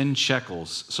is 10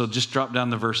 shekels. So just drop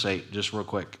down to verse 8, just real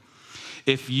quick.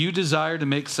 If you desire to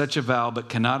make such a vow but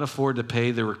cannot afford to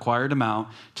pay the required amount,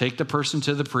 take the person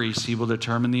to the priest. He will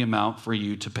determine the amount for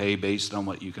you to pay based on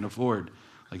what you can afford,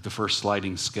 like the first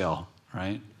sliding scale,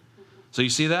 right? So you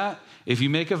see that? If you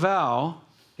make a vow,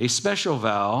 a special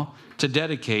vow to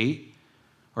dedicate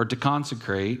or to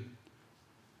consecrate,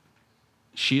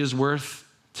 she is worth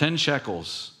 10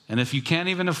 shekels. And if you can't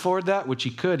even afford that, which he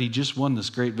could, he just won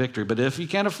this great victory. But if you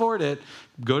can't afford it,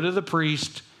 go to the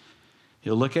priest.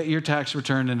 He'll look at your tax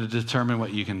return and determine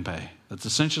what you can pay. That's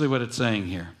essentially what it's saying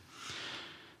here.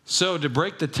 So to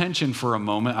break the tension for a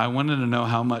moment, I wanted to know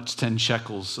how much 10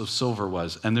 shekels of silver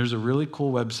was. And there's a really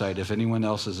cool website if anyone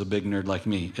else is a big nerd like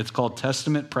me. It's called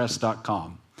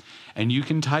testamentpress.com. And you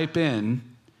can type in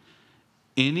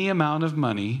any amount of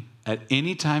money at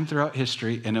any time throughout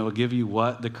history, and it will give you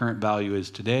what the current value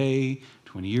is today,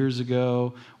 20 years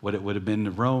ago, what it would have been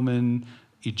to Roman,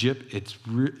 Egypt.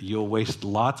 You'll waste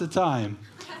lots of time,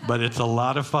 but it's a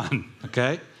lot of fun,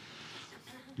 okay?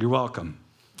 You're welcome.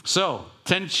 So,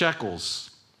 10 shekels.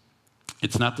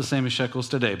 It's not the same as shekels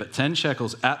today, but 10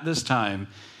 shekels at this time,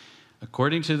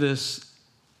 according to this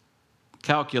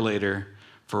calculator,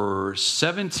 for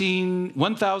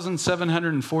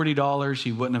 $1,740,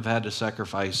 he wouldn't have had to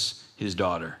sacrifice his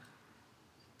daughter.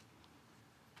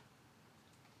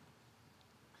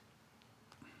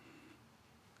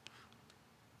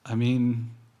 I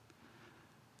mean,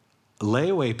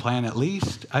 layaway plan at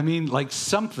least. I mean, like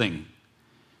something.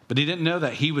 But he didn't know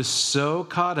that. He was so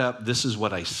caught up, this is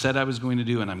what I said I was going to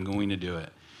do, and I'm going to do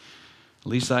it. At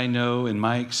least I know in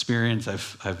my experience,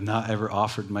 I've not ever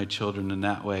offered my children in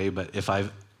that way, but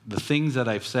the things that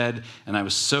I've said, and I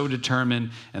was so determined,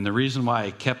 and the reason why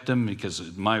I kept them,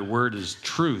 because my word is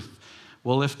truth.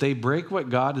 Well, if they break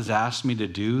what God has asked me to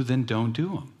do, then don't do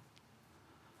them.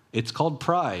 It's called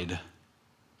pride.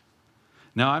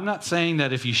 Now, I'm not saying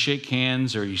that if you shake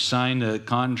hands or you sign a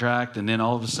contract and then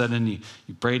all of a sudden you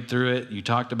prayed through it, you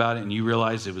talked about it, and you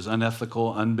realized it was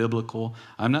unethical, unbiblical.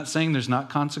 I'm not saying there's not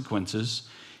consequences.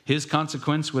 His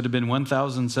consequence would have been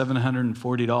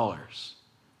 $1,740.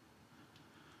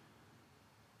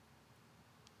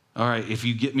 All right, if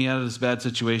you get me out of this bad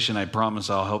situation, I promise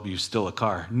I'll help you steal a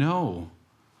car. No.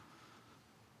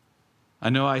 I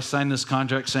know I signed this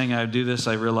contract saying I would do this.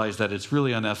 I realize that it's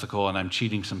really unethical and I'm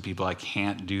cheating some people. I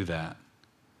can't do that.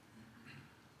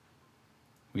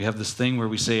 We have this thing where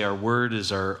we say our word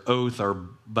is our oath, our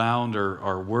bound, or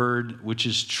our word, which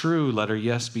is true. Let our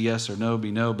yes be yes or no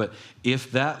be no. But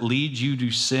if that leads you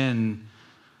to sin,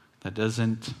 it's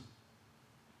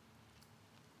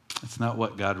not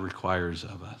what God requires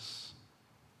of us.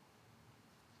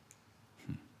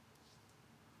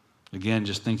 Again,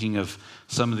 just thinking of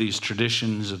some of these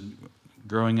traditions of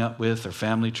growing up with, or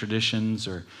family traditions,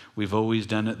 or we've always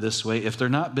done it this way. If they're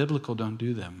not biblical, don't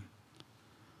do them.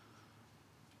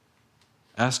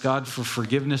 Ask God for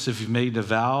forgiveness if you've made a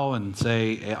vow and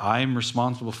say, I'm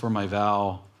responsible for my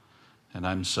vow and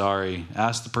I'm sorry.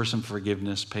 Ask the person for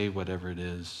forgiveness, pay whatever it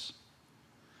is.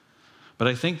 But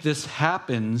I think this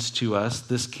happens to us,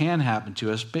 this can happen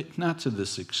to us, but not to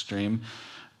this extreme.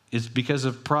 It's because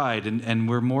of pride, and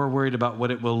we're more worried about what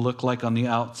it will look like on the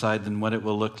outside than what it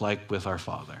will look like with our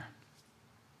Father.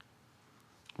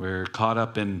 We're caught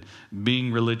up in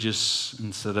being religious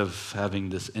instead of having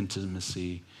this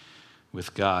intimacy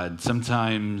with God.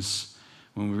 Sometimes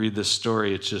when we read this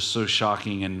story, it's just so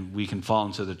shocking, and we can fall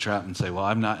into the trap and say, well,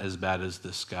 I'm not as bad as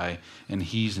this guy, and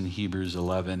he's in Hebrews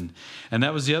 11. And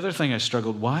that was the other thing I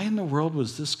struggled. Why in the world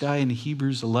was this guy in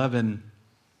Hebrews 11?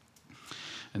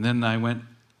 And then I went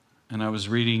and I was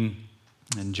reading,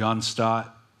 and John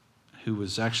Stott, who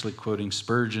was actually quoting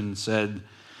Spurgeon, said,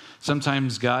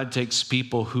 sometimes God takes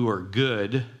people who are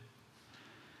good,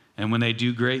 and when they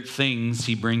do great things,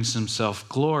 he brings himself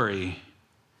glory.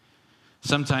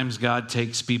 Sometimes God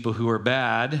takes people who are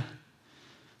bad,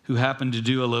 who happen to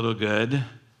do a little good,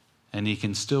 and he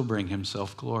can still bring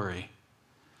himself glory.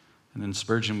 And then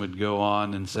Spurgeon would go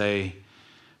on and say,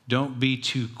 don't be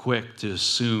too quick to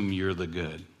assume you're the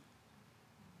good.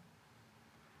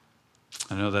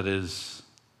 I know that is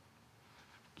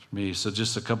for me. So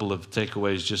just a couple of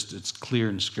takeaways. Just it's clear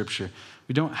in Scripture.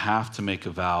 We don't have to make a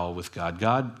vow with God.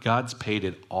 God's paid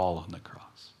it all on the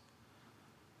cross.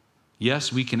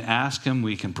 Yes, we can ask him.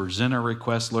 We can present our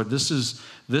request. Lord, this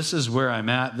is where I'm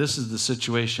at. This is the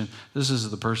situation. This is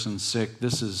the person sick.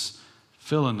 This is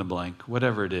fill in the blank,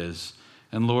 whatever it is.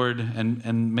 And Lord,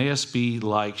 and may us be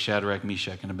like Shadrach,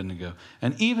 Meshach, and Abednego.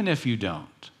 And even if you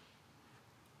don't,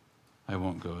 I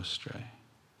won't go astray.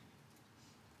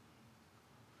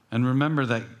 And remember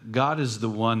that God is the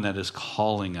one that is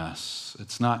calling us.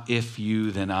 It's not if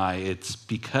you, then I. It's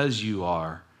because you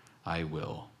are, I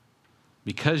will.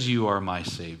 Because you are my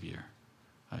Savior,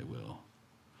 I will.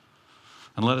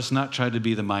 And let us not try to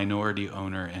be the minority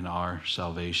owner in our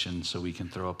salvation so we can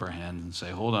throw up our hands and say,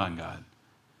 hold on, God.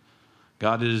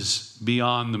 God is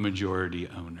beyond the majority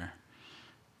owner.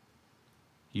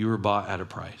 You were bought at a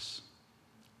price.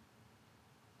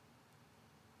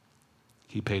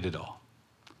 He paid it all.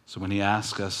 So when he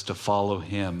asks us to follow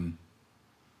him,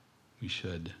 we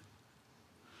should.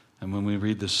 And when we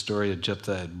read this story of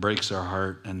Jephthah, it breaks our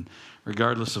heart. And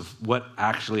regardless of what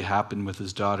actually happened with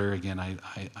his daughter, again,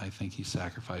 I think he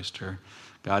sacrificed her.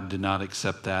 God did not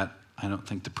accept that. I don't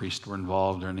think the priests were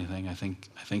involved or anything. I think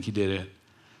he did it.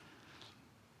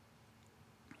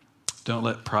 Don't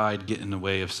let pride get in the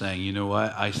way of saying, you know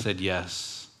what, I said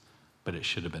yes, but it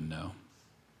should have been no.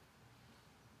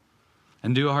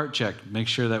 And do a heart check. Make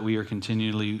sure that we are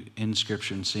continually in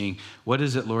Scripture and seeing, what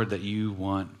is it, Lord, that you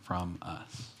want from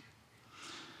us?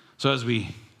 So as we're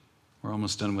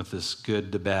almost done with this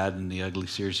good, the bad, and the ugly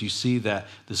series, you see that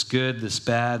this good, this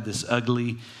bad, this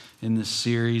ugly in this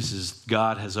series is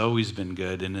God has always been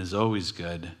good and is always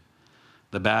good.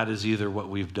 The bad is either what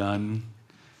we've done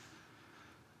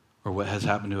or what has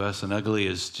happened to us, and ugly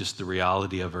is just the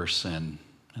reality of our sin.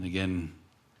 And again,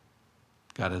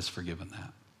 God has forgiven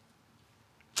that.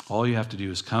 All you have to do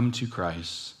is come to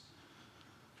Christ,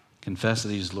 confess that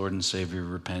he's Lord and Savior,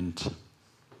 repent,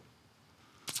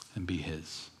 and be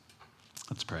his.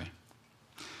 Let's pray.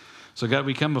 So God,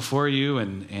 we come before you,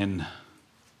 and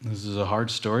this is a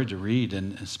hard story to read,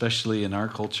 and especially in our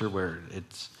culture where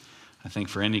it's, I think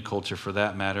for any culture for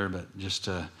that matter, but just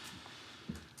to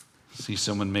see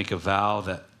someone make a vow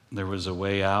that there was a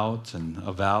way out, and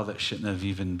a vow that shouldn't have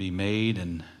even been made.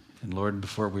 And Lord,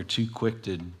 before we're too quick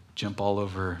to jump all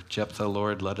over Jephthah,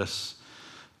 Lord, let us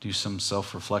do some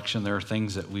self-reflection. There are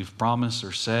things that we've promised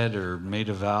or said or made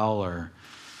a vow or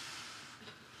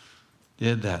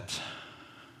did that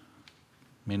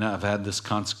may not have had this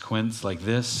consequence like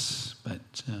this, but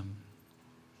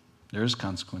there is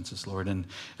consequences, Lord. And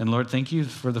Lord, thank you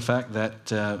for the fact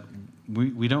that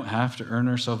we don't have to earn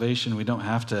our salvation. We don't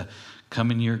have to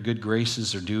come in your good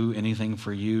graces or do anything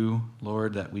for you,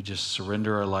 Lord, that we just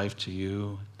surrender our life to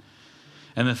you.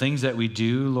 And the things that we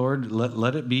do, Lord,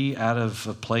 let it be out of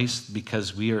a place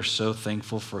because we are so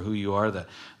thankful for who you are that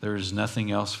there is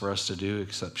nothing else for us to do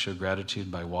except show gratitude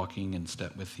by walking in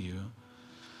step with you.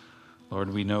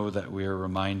 Lord, we know that we are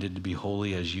reminded to be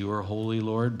holy as you are holy,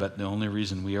 Lord, but the only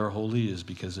reason we are holy is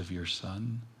because of your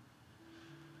Son.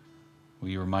 Will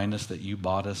you remind us that you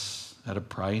bought us at a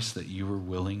price that you were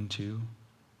willing to?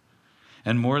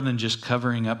 And more than just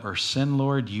covering up our sin,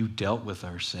 Lord, you dealt with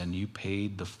our sin. You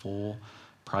paid the full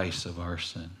price of our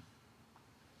sin.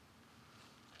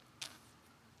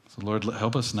 So Lord,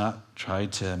 help us not try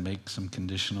to make some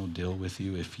conditional deal with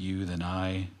you. If you, then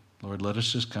I. Lord, let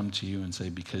us just come to you and say,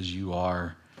 because you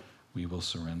are, we will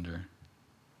surrender.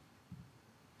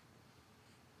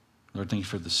 Lord, thank you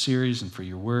for the series and for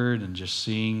your word and just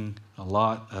seeing a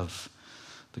lot of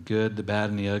the good, the bad,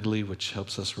 and the ugly, which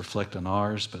helps us reflect on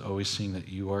ours, but always seeing that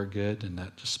you are good and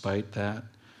that despite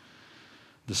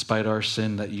our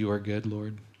sin, that you are good,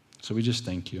 Lord. So we just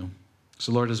thank you.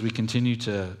 So Lord, as we continue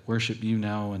to worship you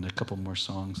now and a couple more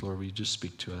songs, Lord, will you just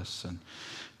speak to us? And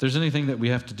if there's anything that we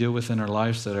have to deal with in our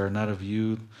lives that are not of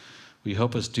you, we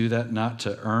help us do that not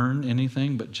to earn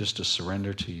anything, but just to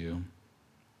surrender to you.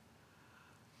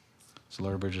 So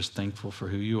Lord, we're just thankful for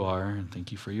who you are and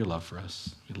thank you for your love for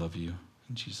us. We love you.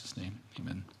 In Jesus' name,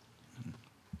 amen.